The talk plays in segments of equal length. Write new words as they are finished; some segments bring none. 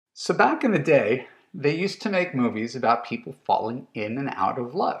So back in the day, they used to make movies about people falling in and out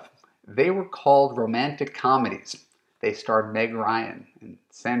of love. They were called romantic comedies. They starred Meg Ryan and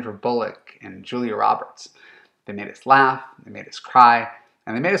Sandra Bullock and Julia Roberts. They made us laugh, they made us cry,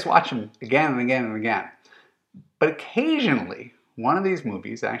 and they made us watch them again and again and again. But occasionally, one of these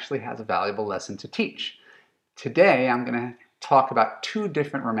movies actually has a valuable lesson to teach. Today, I'm going to talk about two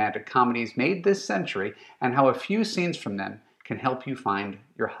different romantic comedies made this century and how a few scenes from them can help you find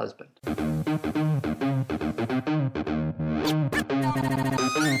your husband.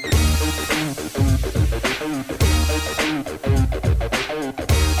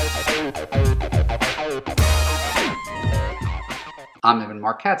 I'm Evan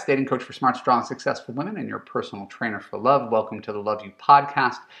Marquette, dating coach for smart, strong, successful women and your personal trainer for love. Welcome to the Love You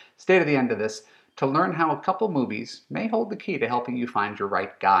podcast. Stay to the end of this to learn how a couple movies may hold the key to helping you find your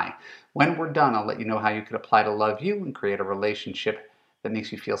right guy. When we're done, I'll let you know how you could apply to love you and create a relationship that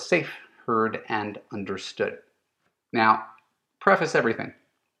makes you feel safe, heard, and understood. Now, preface everything.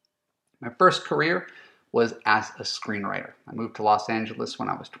 My first career was as a screenwriter. I moved to Los Angeles when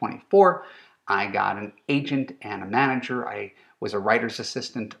I was 24. I got an agent and a manager. I was a writer's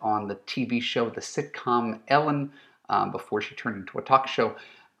assistant on the TV show, the sitcom Ellen, before she turned into a talk show.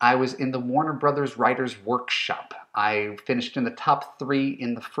 I was in the Warner Brothers Writers Workshop. I finished in the top 3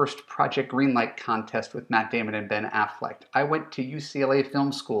 in the first Project Greenlight contest with Matt Damon and Ben Affleck. I went to UCLA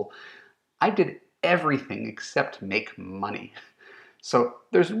Film School. I did everything except make money. So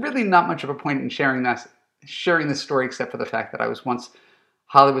there's really not much of a point in sharing this story except for the fact that I was once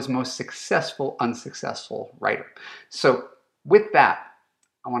Hollywood's most successful, unsuccessful writer. So with that,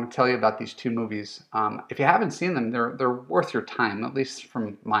 I want to tell you about these two movies. If you haven't seen them, they're worth your time, at least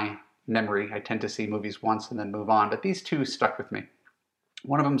from my memory. I tend to see movies once and then move on, but these two stuck with me.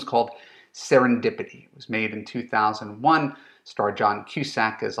 One of them is called Serendipity. It was made in 2001, starred John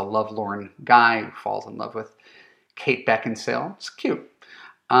Cusack as a lovelorn guy who falls in love with Kate Beckinsale. It's cute.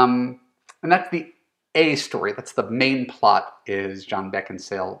 And that's the A story. That's the main plot, is John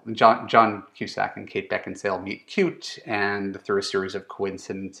Cusack and Kate Beckinsale meet cute and through a series of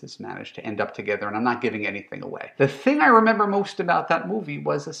coincidences manage to end up together, and I'm not giving anything away. The thing I remember most about that movie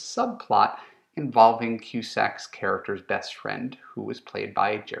was a subplot involving Cusack's character's best friend, who was played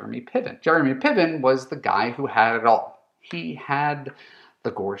by Jeremy Piven. Jeremy Piven was the guy who had it all. He had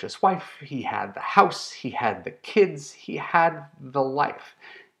the gorgeous wife, he had the house, he had the kids, he had the life.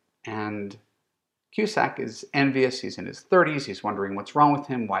 And Cusack is envious. He's in his 30s. He's wondering what's wrong with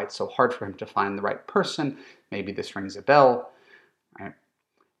him, why it's so hard for him to find the right person. Maybe this rings a bell. Right?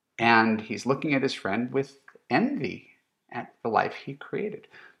 And he's looking at his friend with envy at the life he created.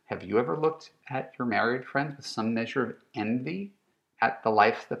 Have you ever looked at your married friends with some measure of envy at the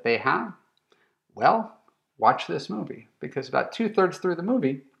life that they have? Well, watch this movie, because about 2/3 through the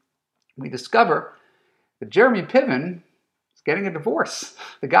movie, we discover that Jeremy Piven getting a divorce.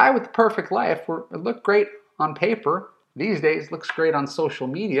 The guy with the perfect life looked great on paper. These days looks great on social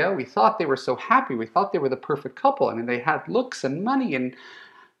media. We thought they were so happy. We thought they were the perfect couple. I mean, they had looks and money and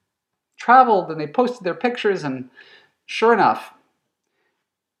traveled and they posted their pictures, and sure enough,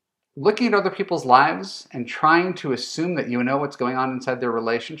 looking at other people's lives and trying to assume that you know what's going on inside their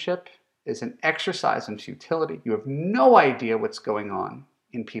relationship is an exercise in futility. You have no idea what's going on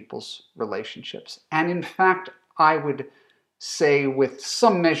in people's relationships. And in fact, I would say with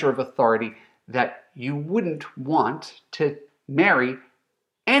some measure of authority that you wouldn't want to marry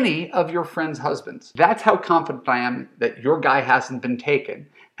any of your friends' husbands. That's how confident I am that your guy hasn't been taken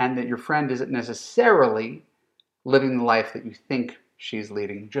and that your friend isn't necessarily living the life that you think she's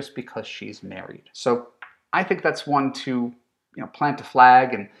leading just because she's married. So I think that's one to plant a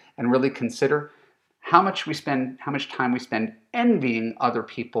flag and really consider how much time we spend envying other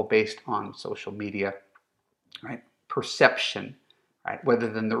people based on social media, right? Perception, right? Rather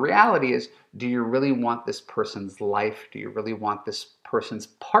than the reality is, do you really want this person's life? Do you really want this person's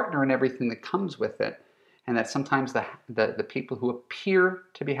partner and everything that comes with it? And that sometimes the people who appear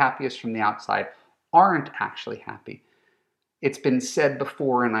to be happiest from the outside aren't actually happy. It's been said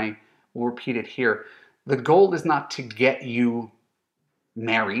before, and I will repeat it here. The goal is not to get you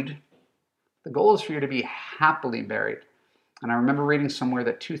married. The goal is for you to be happily married. And I remember reading somewhere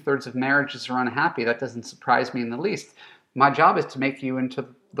that 2/3 of marriages are unhappy. That doesn't surprise me in the least. My job is to make you into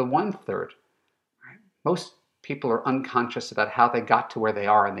the 1/3. Right? Most people are unconscious about how they got to where they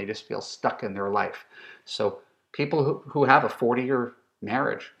are, and they just feel stuck in their life. So people who have a 40-year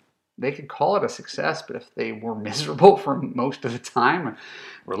marriage, they could call it a success, but if they were miserable for most of the time,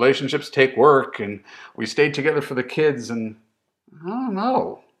 relationships take work, and we stayed together for the kids, and I don't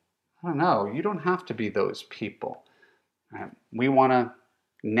know. You don't have to be those people. We want to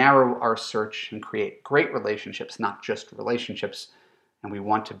narrow our search and create great relationships, not just relationships. And we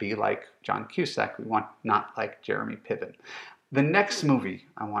want to be like John Cusack. We want not like Jeremy Piven. The next movie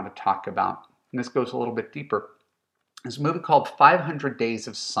I want to talk about, and this goes a little bit deeper, is a movie called 500 Days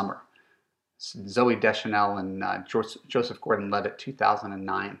of Summer. Zooey Deschanel and Joseph Gordon-Levitt,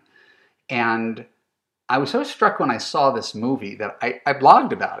 2009. And I was so struck when I saw this movie that I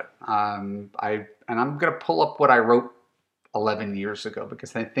blogged about it. And I'm going to pull up what I wrote 11 years ago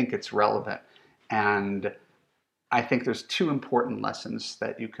because I think it's relevant. And I think there's two important lessons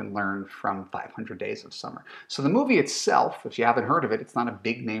that you can learn from 500 Days of Summer. So the movie itself, if you haven't heard of it, it's not a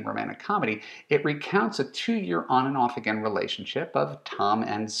big name romantic comedy. It recounts a 2-year on and off again relationship of Tom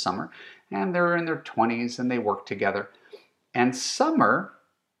and Summer. And they're in their 20s and they work together. And Summer,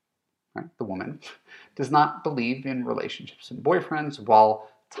 right, the woman, does not believe in relationships and boyfriends, while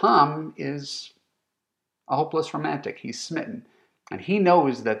Tom is a hopeless romantic. He's smitten. And he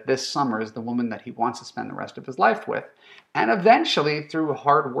knows that this Summer is the woman that he wants to spend the rest of his life with. And eventually, through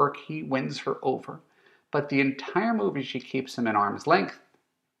hard work, he wins her over. But the entire movie, she keeps him at arm's length.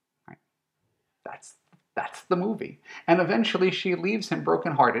 Right? That's the movie. And eventually, she leaves him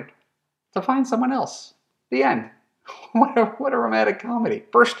brokenhearted to find someone else. The end. What a romantic comedy.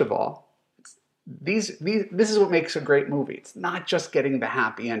 First of all, this is what makes a great movie. It's not just getting the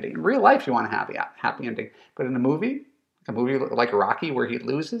happy ending. In real life, you want a happy ending. But in a movie like Rocky where he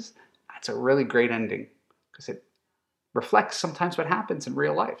loses, that's a really great ending because it reflects sometimes what happens in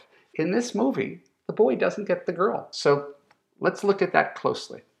real life. In this movie, the boy doesn't get the girl. So let's look at that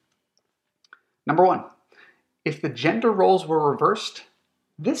closely. Number one, if the gender roles were reversed,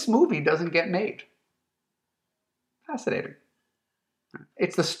 this movie doesn't get made. Fascinating.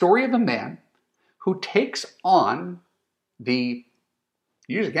 It's the story of a man who takes on the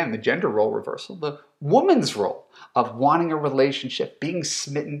gender role reversal, the woman's role of wanting a relationship, being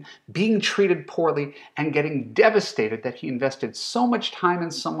smitten, being treated poorly, and getting devastated that he invested so much time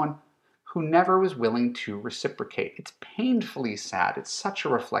in someone who never was willing to reciprocate. It's painfully sad. It's such a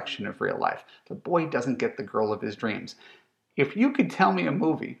reflection of real life. The boy doesn't get the girl of his dreams. If you could tell me a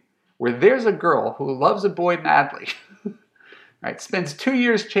movie where there's a girl who loves a boy madly, right, spends 2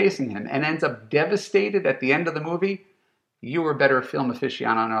 years chasing him and ends up devastated at the end of the movie, you are a better film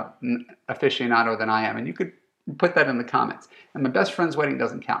aficionado than I am. And you could put that in the comments. And My Best Friend's Wedding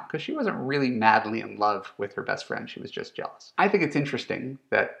doesn't count because she wasn't really madly in love with her best friend. She was just jealous. I think it's interesting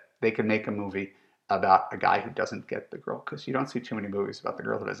that they could make a movie about a guy who doesn't get the girl because you don't see too many movies about the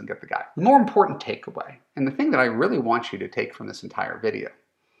girl who doesn't get the guy. The more important takeaway, and the thing that I really want you to take from this entire video,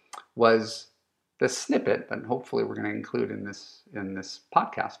 was the snippet that hopefully we're going to include in this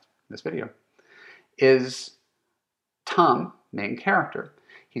podcast, this video, is Tom, main character.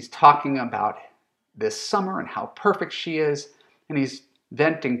 He's talking about this Summer and how perfect she is, and he's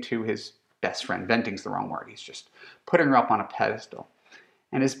venting to his best friend. Venting's the wrong word. He's just putting her up on a pedestal.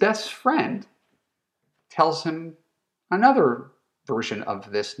 And his best friend tells him another version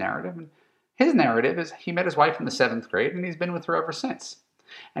of this narrative. And his narrative is he met his wife in the 7th grade, and he's been with her ever since.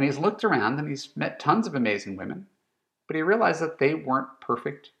 And he's looked around, and he's met tons of amazing women, but he realized that they weren't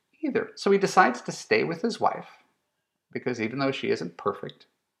perfect either. So he decides to stay with his wife, because even though she isn't perfect,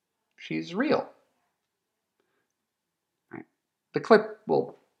 she's real. Right? The clip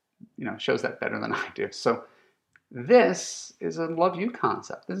shows that better than I do. So this is a love you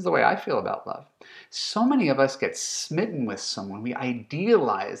concept. This is the way I feel about love. So many of us get smitten with someone. We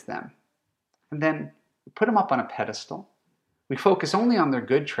idealize them. And then we put them up on a pedestal. We focus only on their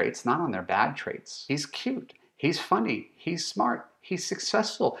good traits, not on their bad traits. He's cute. He's funny. He's smart. He's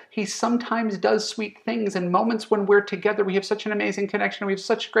successful. He sometimes does sweet things. And moments when we're together, we have such an amazing connection. We have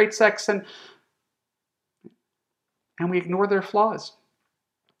such great sex. And we ignore their flaws.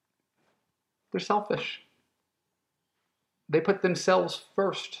 They're selfish. They put themselves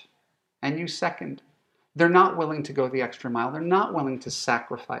first and you second. They're not willing to go the extra mile. They're not willing to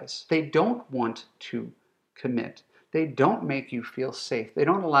sacrifice. They don't want to commit. They don't make you feel safe. They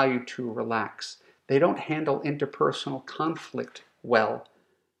don't allow you to relax. They don't handle interpersonal conflict well.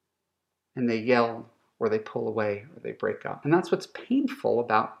 And they yell, or they pull away, or they break up. And that's what's painful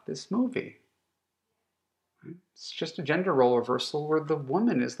about this movie. It's just a gender role reversal where the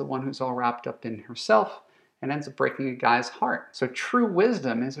woman is the one who's all wrapped up in herself and ends up breaking a guy's heart. So true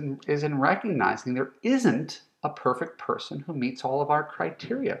wisdom is in recognizing there isn't a perfect person who meets all of our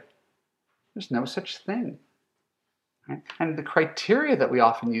criteria. There's no such thing. Right? And the criteria that we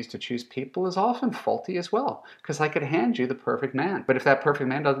often use to choose people is often faulty as well, because I could hand you the perfect man. But if that perfect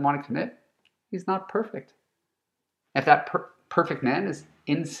man doesn't want to commit, he's not perfect. If that perfect man is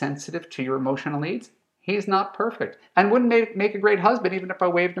insensitive to your emotional needs, He's not perfect and wouldn't make a great husband even if I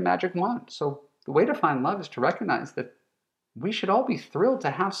waved a magic wand. So the way to find love is to recognize that we should all be thrilled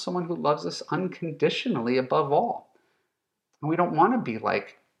to have someone who loves us unconditionally above all. And we don't want to be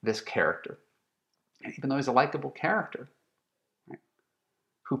like this character, even though he's a likable character, right,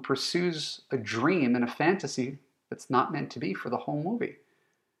 who pursues a dream and a fantasy that's not meant to be for the whole movie,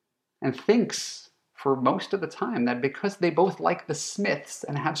 and thinks for most of the time that because they both like the Smiths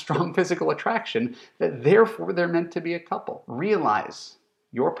and have strong physical attraction, that therefore they're meant to be a couple. Realize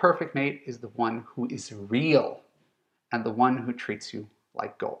your perfect mate is the one who is real and the one who treats you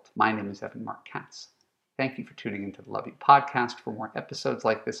like gold. My name is Evan Mark Katz. Thank you for tuning into the Love You Podcast. For more episodes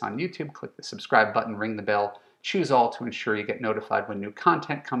like this on YouTube, click the subscribe button, ring the bell, choose all to ensure you get notified when new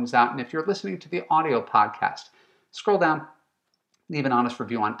content comes out. And if you're listening to the audio podcast, scroll down, leave an honest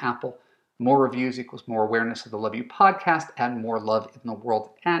review on Apple. More reviews equals more awareness of the Love You Podcast and more love in the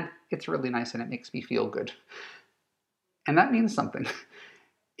world. And it's really nice and it makes me feel good. And that means something.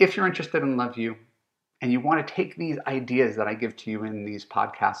 If you're interested in Love You and you want to take these ideas that I give to you in these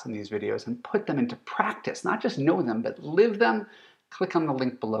podcasts and these videos and put them into practice, not just know them, but live them, click on the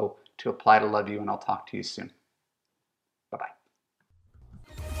link below to apply to Love You, and I'll talk to you soon. Bye-bye.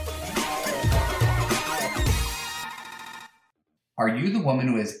 Are you the woman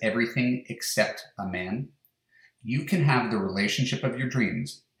who has everything except a man? You can have the relationship of your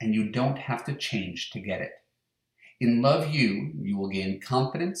dreams, and you don't have to change to get it. In Love You, you will gain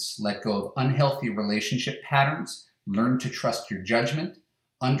confidence, let go of unhealthy relationship patterns, learn to trust your judgment,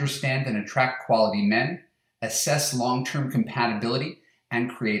 understand and attract quality men, assess long-term compatibility,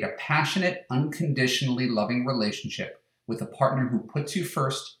 and create a passionate, unconditionally loving relationship with a partner who puts you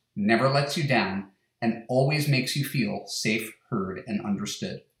first, never lets you down, and always makes you feel safe, heard, and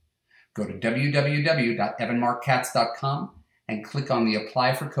understood. Go to www.evanmarkkatz.com and click on the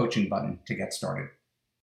Apply for Coaching button to get started.